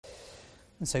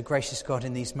And so, gracious God,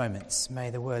 in these moments,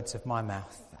 may the words of my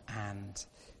mouth and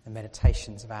the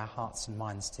meditations of our hearts and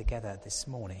minds together this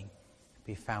morning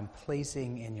be found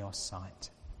pleasing in your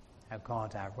sight, our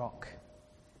God, our rock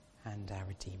and our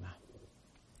Redeemer.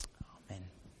 Amen.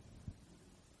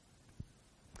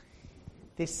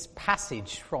 This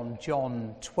passage from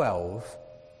John 12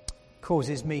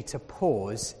 causes me to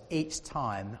pause each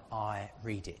time I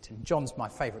read it. And John's my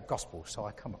favourite gospel, so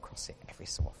I come across it every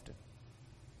so often.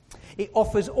 It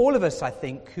offers all of us, I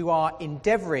think, who are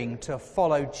endeavouring to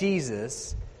follow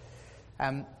Jesus,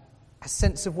 a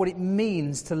sense of what it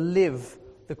means to live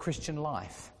the Christian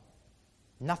life.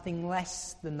 Nothing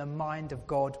less than the mind of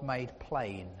God made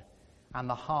plain and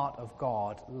the heart of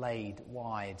God laid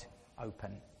wide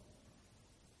open.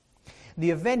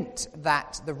 The event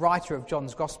that the writer of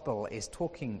John's Gospel is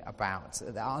talking about,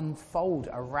 that unfold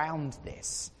around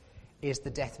this, is the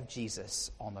death of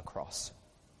Jesus on the cross.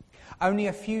 Only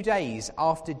a few days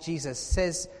after Jesus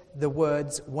says the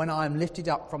words, "When I am lifted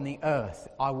up from the earth,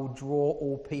 I will draw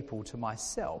all people to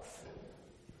myself,"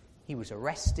 he was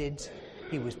arrested,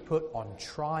 he was put on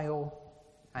trial,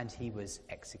 and he was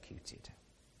executed.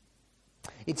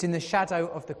 It's in the shadow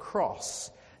of the cross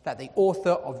that the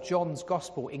author of John's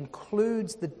Gospel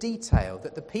includes the detail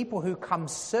that the people who come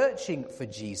searching for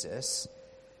Jesus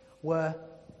were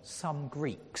some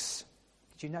Greeks.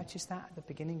 Did you notice that at the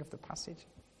beginning of the passage?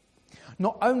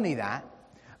 Not only that,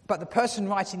 but the person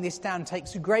writing this down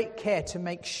takes great care to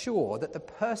make sure that the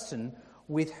person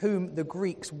with whom the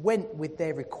Greeks went with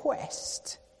their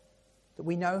request, that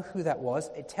we know who that was.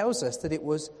 It tells us that it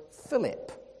was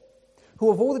Philip,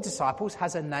 who of all the disciples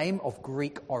has a name of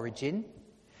Greek origin.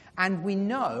 And we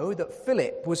know that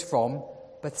Philip was from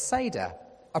Bethsaida,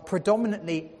 a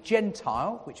predominantly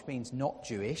Gentile, which means not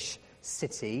Jewish,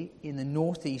 city in the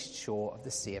northeast shore of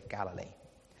the Sea of Galilee.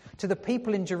 To the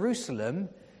people in Jerusalem,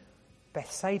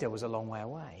 Bethsaida was a long way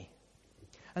away.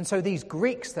 And so these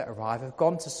Greeks that arrive have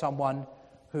gone to someone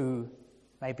who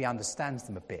maybe understands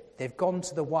them a bit. They've gone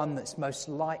to the one that's most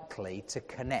likely to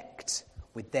connect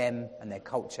with them and their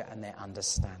culture and their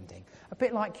understanding. A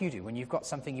bit like you do when you've got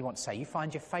something you want to say. You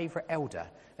find your favourite elder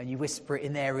and you whisper it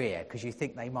in their ear because you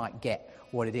think they might get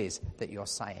what it is that you're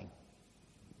saying.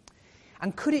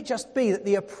 And could it just be that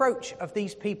the approach of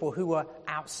these people who were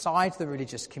outside the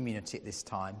religious community at this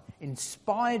time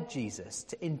inspired Jesus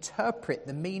to interpret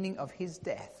the meaning of his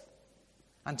death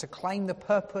and to claim the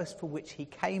purpose for which he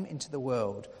came into the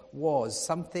world was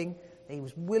something that he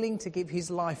was willing to give his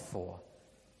life for?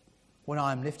 When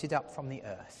I am lifted up from the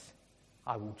earth,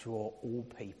 I will draw all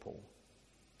people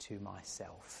to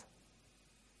myself.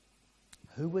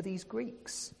 Who were these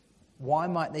Greeks? Why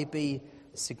might they be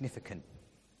significant?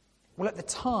 Well, at the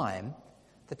time,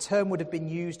 the term would have been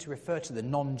used to refer to the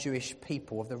non-Jewish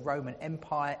people of the Roman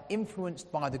Empire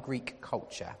influenced by the Greek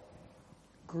culture.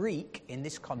 Greek, in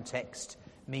this context,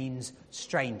 means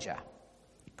stranger.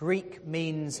 Greek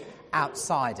means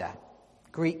outsider.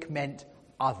 Greek meant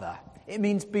other. It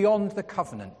means beyond the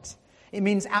covenant. It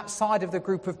means outside of the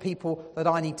group of people that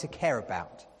I need to care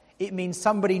about. It means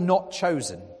somebody not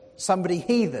chosen, somebody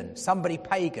heathen, somebody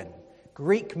pagan.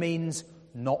 Greek means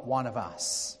not one of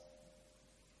us.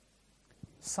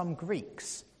 Some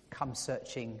Greeks come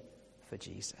searching for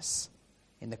Jesus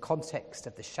in the context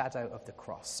of the shadow of the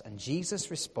cross. And Jesus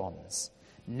responds,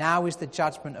 "Now is the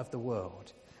judgment of the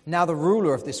world. Now the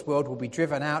ruler of this world will be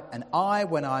driven out, and I,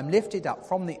 when I am lifted up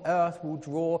from the earth, will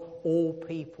draw all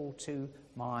people to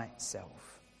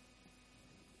myself."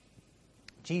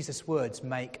 Jesus' words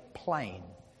make plain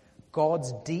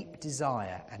God's deep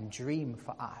desire and dream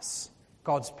for us,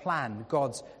 God's plan,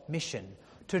 God's mission,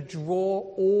 to draw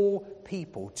all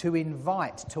people, to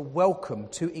invite, to welcome,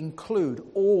 to include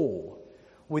all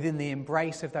within the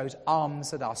embrace of those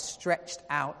arms that are stretched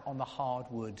out on the hard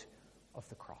wood of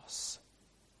the cross.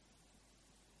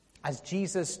 As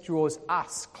Jesus draws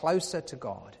us closer to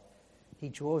God, he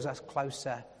draws us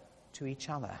closer to each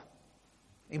other.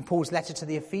 In Paul's letter to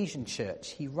the Ephesian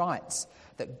church, he writes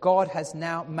that God has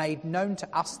now made known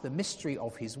to us the mystery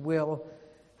of his will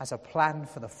as a plan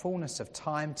for the fullness of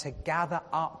time to gather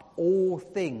up all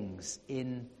things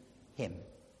in him.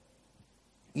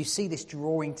 You see this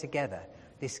drawing together,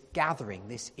 this gathering,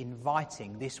 this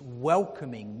inviting, this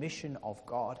welcoming mission of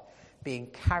God being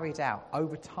carried out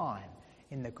over time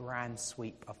in the grand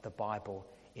sweep of the Bible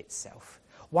itself.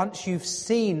 Once you've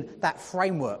seen that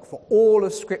framework for all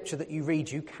of Scripture that you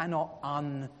read, you cannot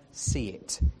unsee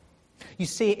it. You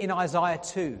see it in Isaiah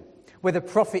 2, where the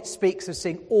prophet speaks of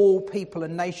seeing all people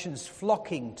and nations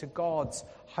flocking to God's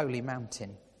holy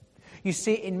mountain. You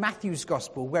see it in Matthew's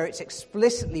Gospel, where it's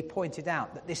explicitly pointed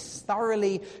out that this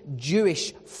thoroughly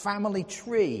Jewish family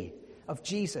tree of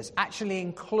Jesus actually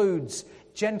includes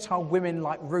Gentile women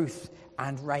like Ruth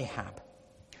and Rahab.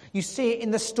 You see it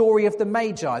in the story of the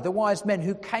Magi, the wise men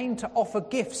who came to offer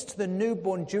gifts to the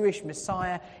newborn Jewish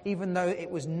Messiah, even though it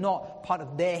was not part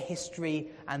of their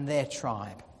history and their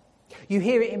tribe. You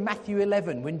hear it in Matthew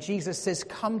 11 when Jesus says,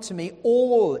 "Come to me,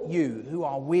 all you who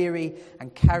are weary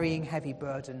and carrying heavy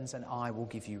burdens, and I will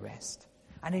give you rest."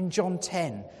 And in John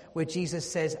 10, where Jesus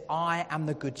says, "I am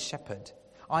the good shepherd.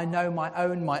 I know my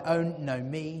own know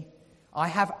me. I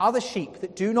have other sheep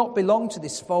that do not belong to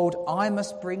this fold. I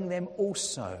must bring them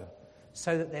also,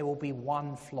 so that there will be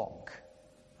one flock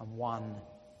and one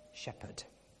shepherd."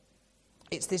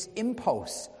 It's this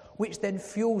impulse which then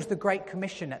fuels the Great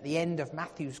Commission at the end of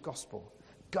Matthew's Gospel.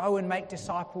 Go and make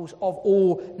disciples of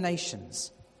all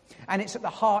nations. And it's at the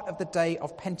heart of the day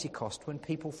of Pentecost when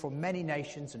people from many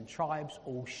nations and tribes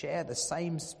all share the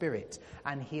same spirit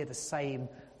and hear the same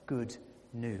good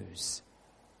news.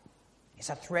 It's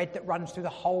a thread that runs through the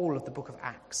whole of the book of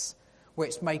Acts, where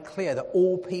it's made clear that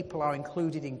all people are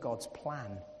included in God's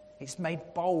plan. It's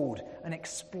made bold and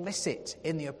explicit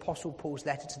in the Apostle Paul's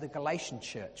letter to the Galatian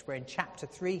church, where in chapter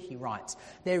 3 he writes,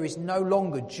 "There is no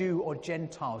longer Jew or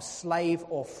Gentile, slave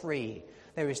or free.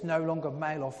 There is no longer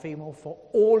male or female, for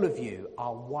all of you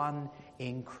are one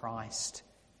in Christ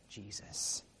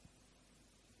Jesus.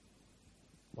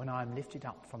 When I am lifted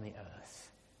up from the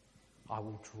earth, I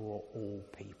will draw all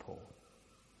people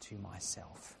to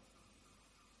myself."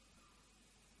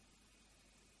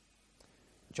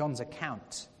 John's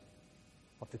account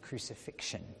of the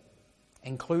crucifixion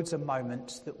includes a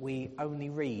moment that we only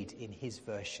read in his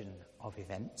version of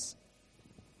events.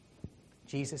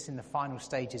 Jesus in the final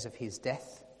stages of his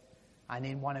death and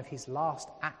in one of his last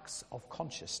acts of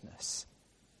consciousness,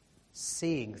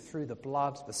 seeing through the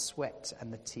blood, the sweat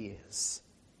and the tears,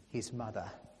 his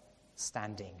mother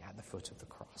standing at the foot of the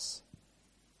cross.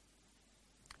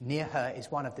 Near her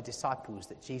is one of the disciples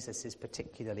that Jesus is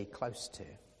particularly close to.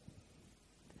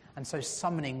 And so,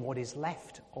 summoning what is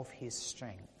left of his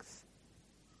strength,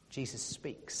 Jesus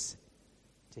speaks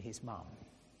to his mum.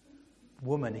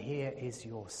 "Woman, here is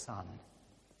your son."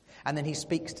 And then he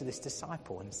speaks to this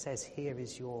disciple and says, "Here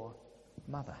is your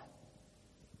mother."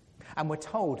 And we're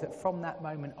told that from that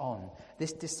moment on,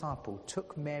 this disciple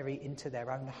took Mary into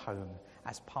their own home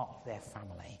as part of their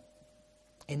family.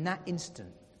 In that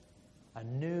instant, a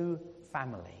new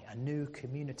family, a new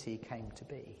community came to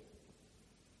be.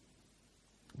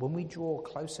 When we draw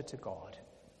closer to God,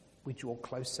 we draw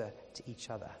closer to each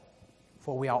other,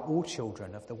 for we are all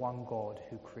children of the one God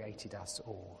who created us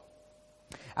all.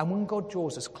 And when God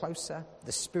draws us closer,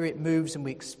 the Spirit moves and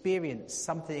we experience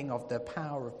something of the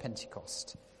power of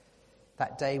Pentecost,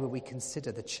 that day where we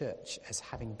consider the church as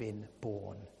having been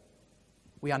born.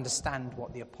 We understand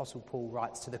what the Apostle Paul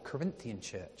writes to the Corinthian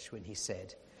church when he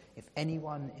said, "If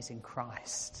anyone is in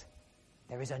Christ,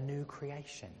 there is a new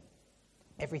creation.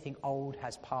 Everything old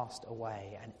has passed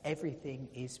away and everything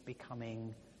is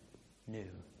becoming new."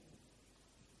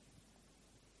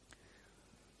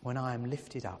 When I am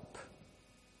lifted up,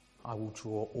 I will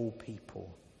draw all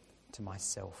people to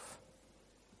myself.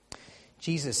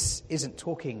 Jesus isn't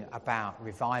talking about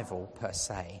revival per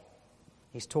se.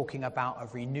 He's talking about a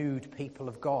renewed people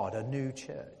of God, a new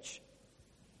church.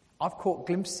 I've caught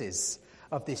glimpses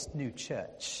of this new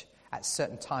church at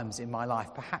certain times in my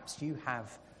life. Perhaps you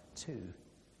have too.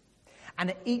 And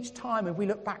at each time, if we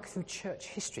look back through church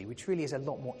history, which really is a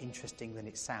lot more interesting than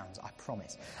it sounds, I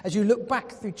promise. As you look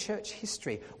back through church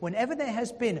history, whenever there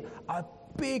has been a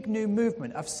big new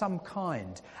movement of some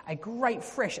kind, a great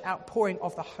fresh outpouring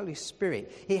of the Holy Spirit,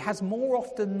 it has more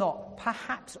often than not,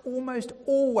 perhaps almost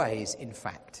always, in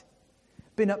fact,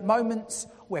 been at moments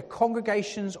where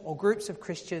congregations or groups of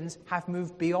Christians have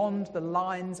moved beyond the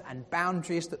lines and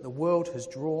boundaries that the world has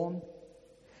drawn,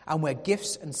 and where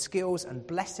gifts and skills and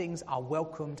blessings are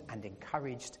welcomed and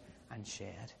encouraged and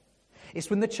shared. It's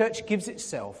when the church gives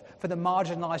itself for the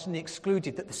marginalised and the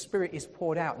excluded that the Spirit is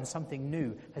poured out and something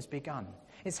new has begun.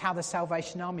 It's how the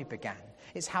Salvation Army began.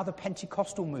 It's how the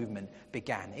Pentecostal movement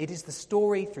began. It is the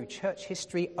story through church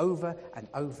history over and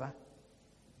over,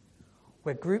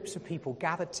 where groups of people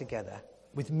gathered together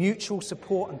with mutual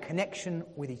support and connection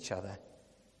with each other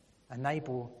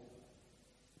enable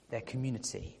their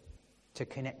community to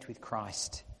connect with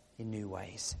Christ in new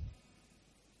ways.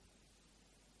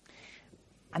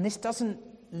 And this doesn't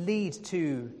lead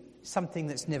to something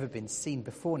that's never been seen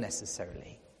before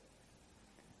necessarily,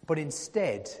 but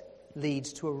instead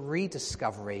leads to a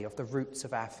rediscovery of the roots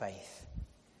of our faith.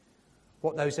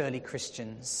 What those early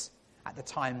Christians at the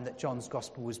time that John's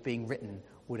Gospel was being written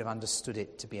would have understood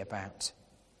it to be about.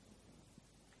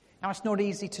 Now, it's not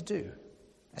easy to do.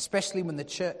 especially when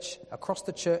across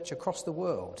the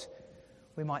world,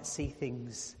 we might see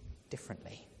things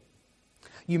differently.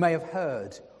 You may have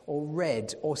heard or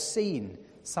read or seen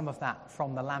some of that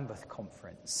from the Lambeth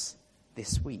Conference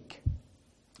this week,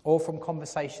 or from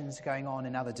conversations going on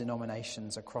in other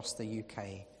denominations across the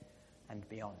UK and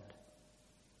beyond.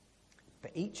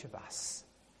 But each of us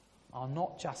are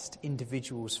not just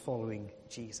individuals following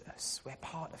Jesus. We're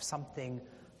part of something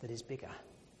that is bigger.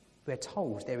 We're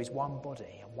told there is one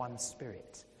body and one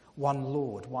Spirit, one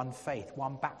Lord, one faith,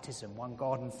 one baptism, one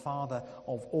God and Father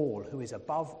of all, who is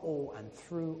above all and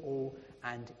through all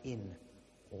and in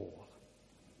all.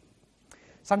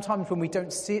 Sometimes when we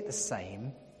don't see it the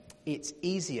same, it's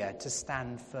easier to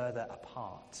stand further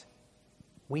apart.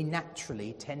 We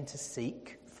naturally tend to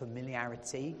seek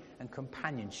familiarity and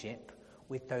companionship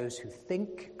with those who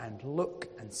think and look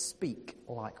and speak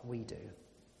like we do.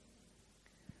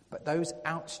 But those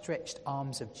outstretched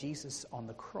arms of Jesus on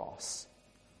the cross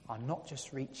are not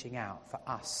just reaching out for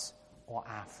us or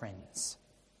our friends.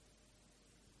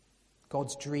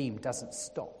 God's dream doesn't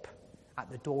stop at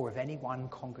the door of any one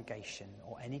congregation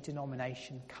or any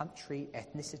denomination, country,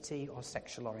 ethnicity, or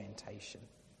sexual orientation.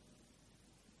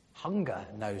 Hunger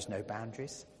knows no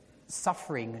boundaries.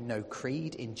 Suffering no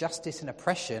creed. Injustice and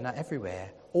oppression are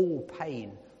everywhere. All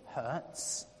pain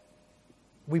hurts.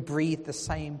 We breathe the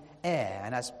same air.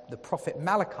 And as the prophet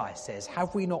Malachi says,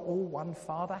 have we not all one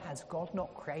Father? Has God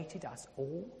not created us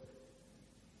all?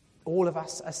 All of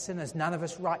us are sinners, none of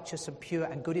us righteous and pure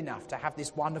and good enough to have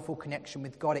this wonderful connection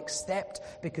with God, except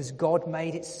because God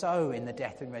made it so in the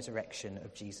death and resurrection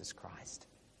of Jesus Christ.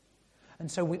 And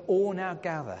so we all now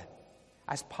gather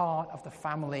as part of the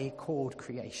family called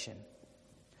creation.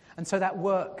 And so that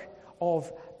work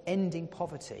of ending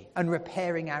poverty and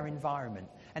repairing our environment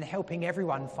and helping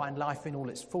everyone find life in all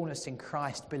its fullness in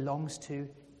Christ belongs to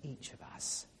each of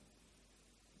us.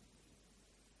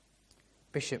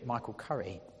 Bishop Michael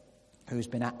Curry, who's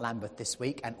been at Lambeth this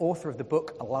week, and author of the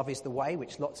book Love is the Way,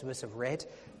 which lots of us have read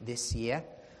this year.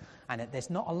 And there's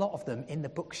not a lot of them in the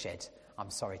bookshed, I'm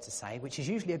sorry to say, which is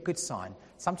usually a good sign.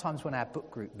 Sometimes when our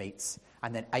book group meets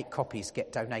and then 8 copies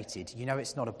get donated, you know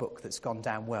it's not a book that's gone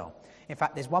down well. In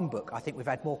fact, there's one book, I think we've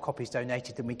had more copies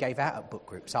donated than we gave out at book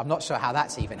group, so I'm not sure how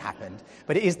that's even happened.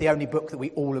 But it is the only book that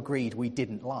we all agreed we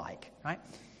didn't like, right?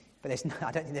 But I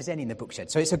don't think there's any in the bookshed.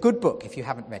 So it's a good book if you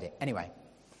haven't read it. Anyway.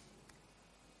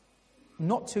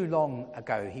 Not too long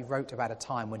ago, he wrote about a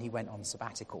time when he went on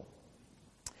sabbatical.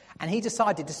 And he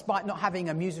decided, despite not having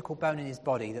a musical bone in his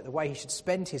body, that the way he should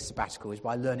spend his sabbatical is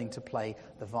by learning to play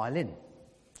the violin.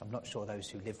 I'm not sure those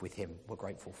who live with him were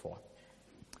grateful for.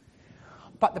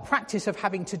 But the practice of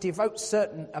having to devote a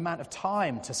certain amount of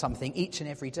time to something each and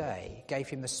every day gave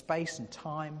him the space and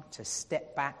time to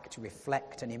step back, to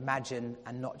reflect and imagine,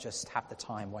 and not just have the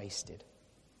time wasted.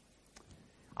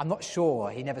 I'm not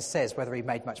sure, he never says whether he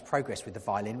made much progress with the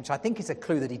violin, which I think is a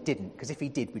clue that he didn't, because if he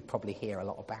did, we'd probably hear a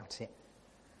lot about it.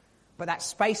 But that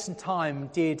space and time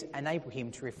did enable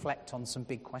him to reflect on some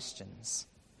big questions.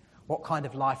 What kind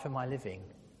of life am I living?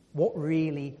 What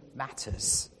really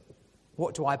matters?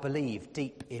 What do I believe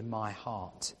deep in my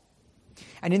heart?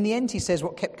 And in the end, he says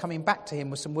what kept coming back to him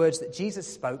were some words that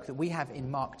Jesus spoke that we have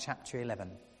in Mark chapter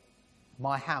 11.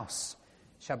 My house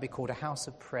shall be called a house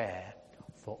of prayer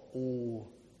for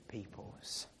all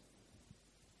peoples.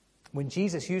 When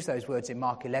Jesus used those words in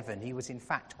Mark 11, he was in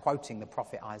fact quoting the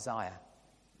prophet Isaiah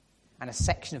and a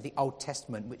section of the Old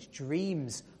Testament which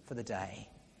dreams for the day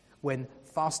when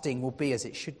fasting will be as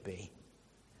it should be,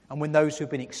 and when those who have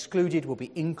been excluded will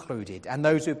be included, and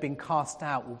those who have been cast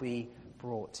out will be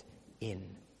brought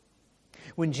in.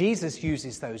 When Jesus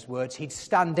uses those words, he'd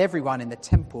stunned everyone in the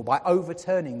temple by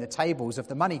overturning the tables of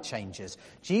the money changers.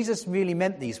 Jesus really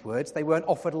meant these words. They weren't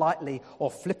offered lightly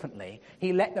or flippantly.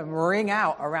 He let them ring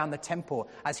out around the temple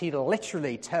as he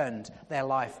literally turned their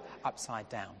life upside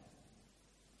down.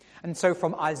 And so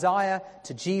from Isaiah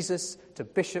to Jesus to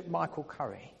Bishop Michael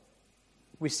Curry,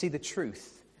 we see the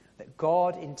truth that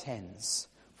God intends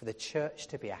for the church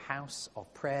to be a house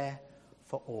of prayer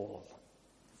for all,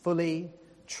 fully,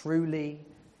 truly,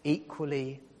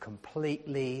 equally,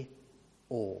 completely,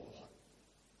 all.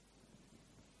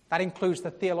 That includes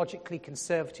the theologically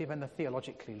conservative and the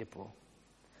theologically liberal,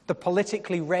 the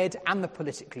politically red and the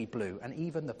politically blue, and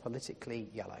even the politically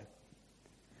yellow.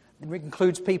 It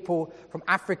includes people from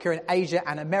Africa and Asia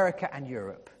and America and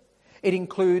Europe. It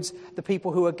includes the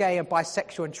people who are gay and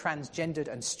bisexual and transgendered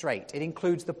and straight. It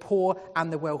includes the poor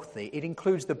and the wealthy. It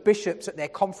includes the bishops at their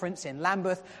conference in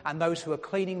Lambeth and those who are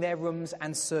cleaning their rooms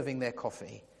and serving their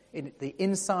coffee. The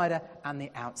insider and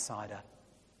the outsider.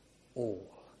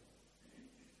 All.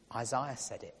 Isaiah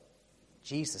said it.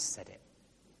 Jesus said it.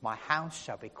 My house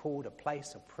shall be called a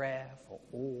place of prayer for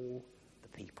all the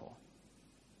people.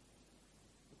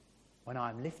 When I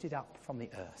am lifted up from the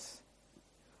earth,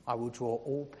 I will draw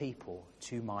all people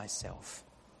to myself.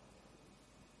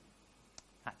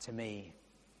 That, to me,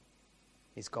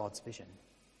 is God's vision.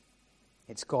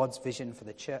 It's God's vision for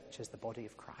the church as the body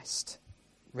of Christ,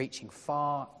 reaching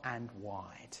far and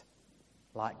wide,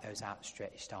 like those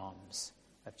outstretched arms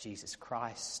of Jesus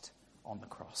Christ on the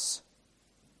cross.